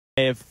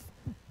have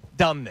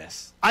done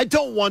this. I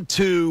don't want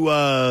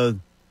to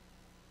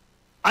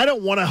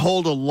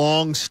hold a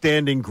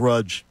long-standing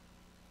grudge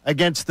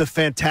against the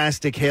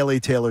fantastic Haley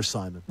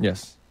Taylor-Simon.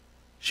 Yes.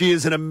 She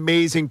is an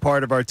amazing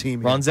part of our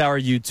team. Runs our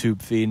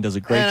YouTube feed and does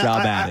a great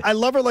job at it. I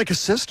love her like a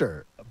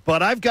sister.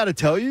 But I've got to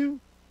tell you,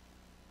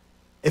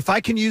 if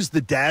I can use the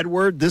dad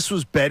word, this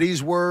was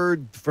Betty's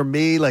word for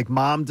me, like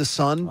mom to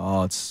son.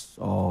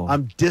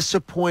 I'm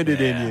disappointed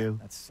in you.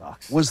 That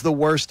sucks. Was the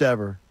worst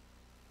ever.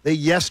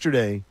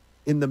 Yesterday,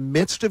 in the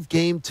midst of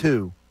Game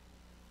 2,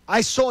 I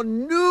saw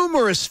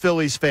numerous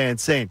Phillies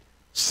fans saying,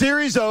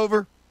 series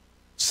over,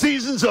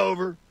 season's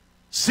over,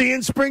 see you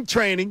in spring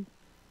training.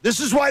 This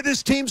is why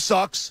this team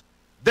sucks.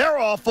 They're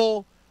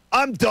awful.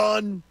 I'm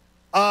done.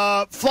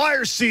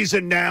 Flyers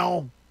season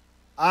now.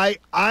 I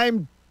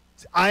am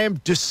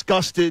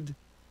disgusted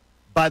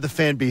by the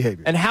fan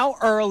behavior. And how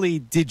early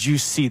did you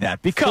see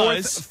that?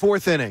 Because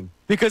fourth inning.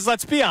 Because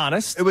let's be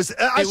honest, it was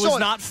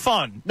not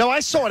fun. No, I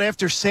saw it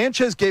after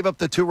Sanchez gave up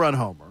the 2-run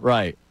homer.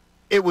 Right.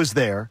 It was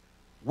there.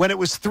 When it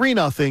was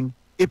 3-0,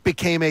 it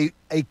became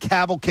a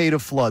cavalcade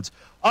of floods.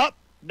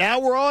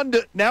 Now we're on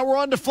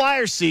to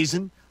Flyers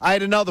season. I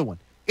had another one.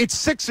 It's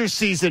Sixers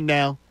season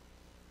now.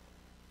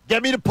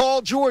 Get me to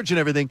Paul George and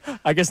everything.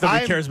 I guess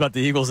nobody cares about the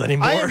Eagles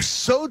anymore. I am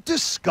so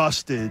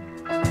disgusted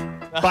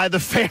by the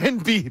fan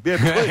behavior.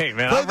 Play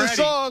the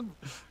song.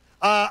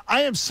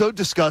 I am so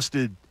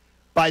disgusted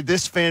by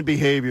this fan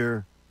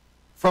behavior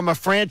from a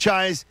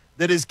franchise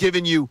that has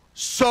given you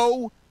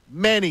so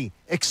many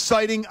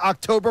exciting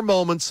October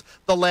moments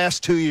the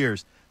last 2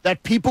 years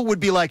that people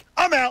would be like,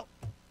 I'm out.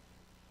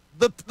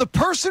 The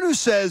person who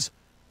says,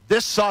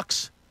 this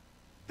sucks,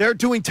 they're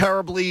doing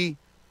terribly,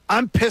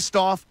 I'm pissed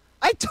off,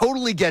 I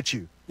totally get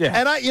you. Yeah.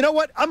 And you know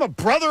what? I'm a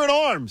brother in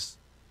arms.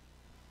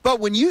 But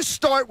when you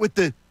start with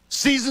the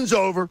season's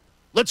over,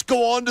 let's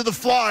go on to the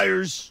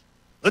Flyers,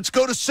 let's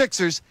go to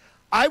Sixers,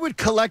 I would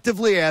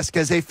collectively ask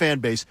as a fan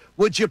base,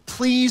 would you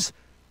please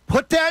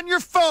put down your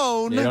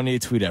phone? You don't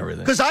need to tweet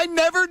everything. Because I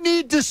never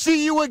need to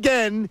see you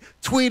again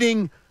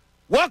tweeting,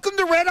 welcome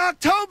to Red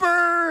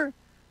October.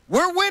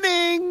 We're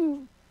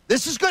winning.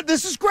 This is good.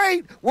 This is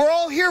great. We're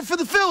all here for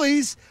the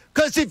Phillies.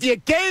 Because if you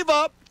gave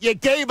up, you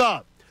gave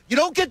up. You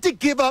don't get to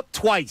give up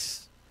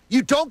twice.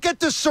 You don't get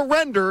to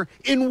surrender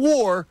in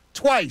war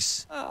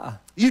twice.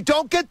 You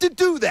don't get to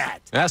do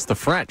that. That's the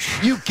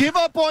French. You give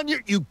up on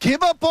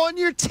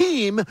your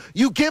team.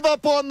 You give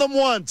up on them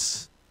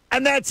once.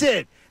 And that's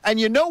it. And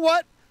you know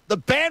what? The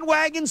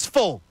bandwagon's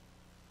full.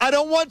 I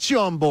don't want you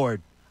on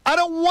board. I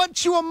don't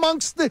want you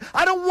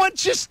I don't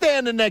want you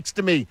standing next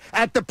to me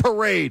at the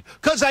parade.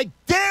 Because I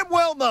damn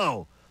well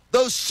know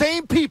those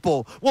same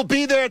people will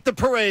be there at the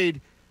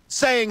parade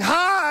saying,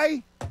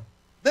 hi,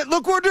 that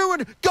look we're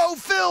doing, go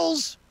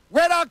Phils,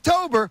 Red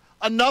October,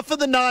 enough of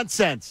the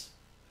nonsense.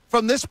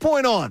 From this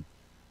point on,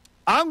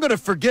 I'm going to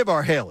forgive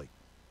our Haley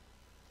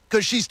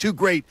because she's too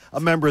great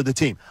a member of the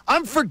team.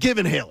 I'm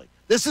forgiving Haley.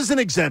 This is an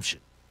exemption.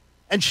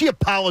 And she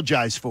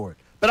apologized for it.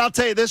 But I'll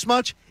tell you this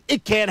much,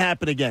 it can't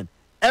happen again.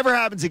 Ever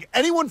happens again.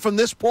 Anyone from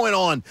this point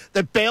on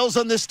that bails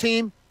on this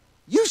team,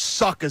 you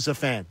suck as a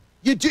fan.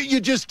 You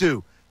just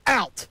do.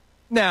 Out.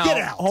 Now, get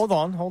out. Hold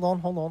on.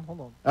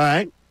 All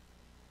right.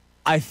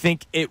 I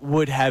think it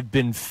would have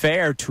been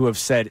fair to have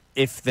said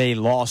if they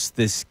lost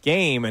this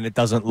game and it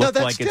doesn't look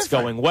like it's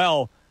going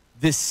well,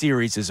 this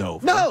series is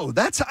over. No,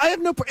 I have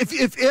no.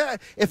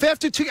 If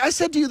after two, I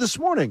said to you this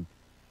morning,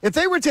 if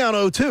they were down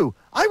 0-2,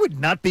 I would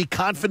not be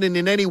confident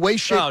in any way,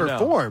 shape, or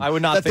form. I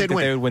would not think that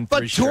they would win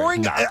 3 straight. But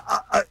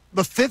during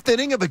the fifth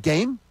inning of a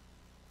game,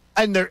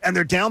 and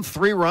they're down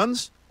 3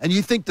 runs, and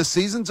you think the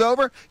season's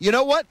over, you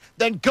know what?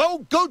 Then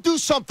go do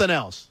something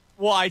else.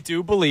 Well, I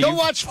do believe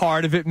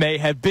part of it may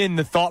have been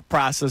the thought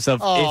process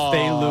of if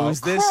they lose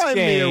this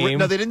game.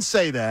 No, they didn't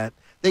say that.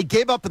 They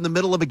gave up in the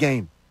middle of a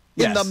game.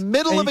 Yes. In the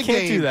middle of a game.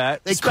 You can't do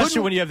that,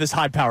 especially when you have this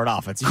high-powered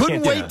offense. You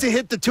couldn't wait to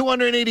hit the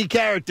 280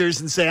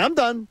 characters and say, I'm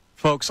done.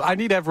 Folks, I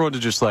need everyone to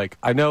just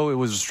I know it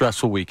was a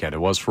stressful weekend. It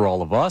was for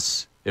all of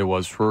us. It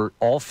was for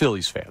all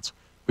Phillies fans.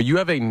 But you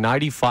have a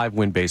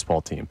 95-win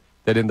baseball team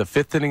that in the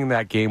 5th inning of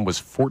that game was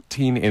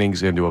 14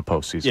 innings into a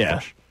postseason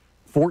push.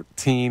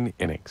 14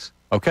 innings.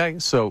 Okay?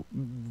 So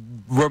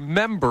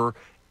remember,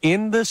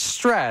 in the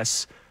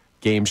stress,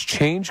 games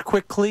change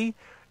quickly.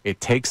 It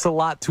takes a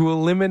lot to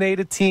eliminate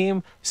a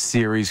team.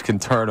 Series can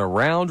turn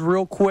around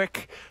real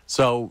quick.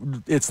 So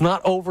it's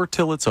not over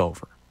till it's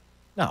over.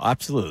 No,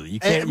 absolutely. You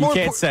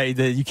can't say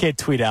that. You can't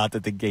tweet out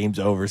that the game's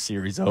over,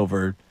 series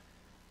over.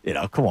 You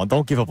know, come on,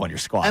 don't give up on your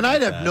squad. And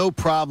I'd have no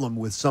problem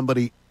with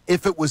somebody,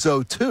 if it was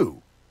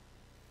 0-2,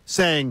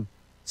 saying,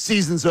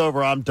 season's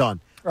over, I'm done.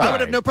 Right. I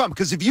would have no problem,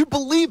 because if you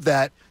believe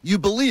that, you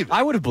believe it.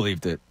 I would have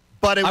believed it.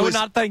 But I would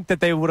not think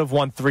that they would have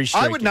won 3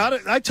 straight. I would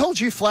not. I told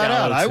you flat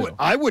out.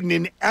 I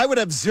would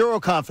have zero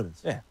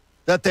confidence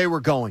that they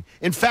were going.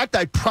 In fact,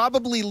 I'd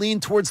probably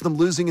lean towards them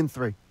losing in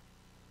 3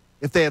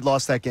 if they had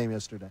lost that game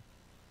yesterday.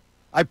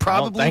 I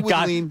probably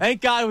would lean.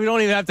 Thank God we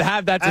don't even have to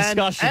have that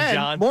discussion, and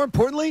John. More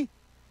importantly,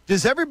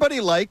 Does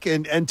everybody like,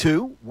 and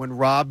two, when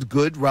Rob's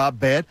good, Rob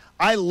bad?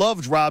 I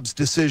loved Rob's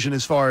decision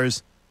as far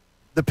as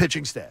the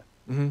pitching staff.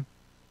 Mm-hmm.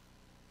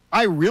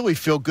 I really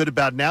feel good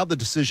about now the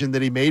decision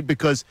that he made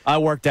because I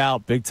worked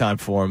out big time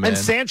for him, man. And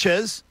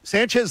Sanchez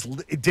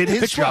did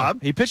his job. Well.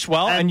 He pitched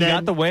well, and you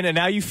got the win, and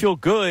now you feel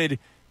good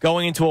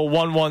going into a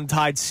 1-1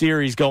 tied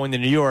series going to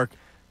New York.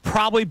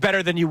 Probably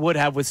better than you would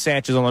have with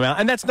Sanchez on the mound.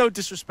 And that's no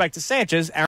disrespect to Sanchez.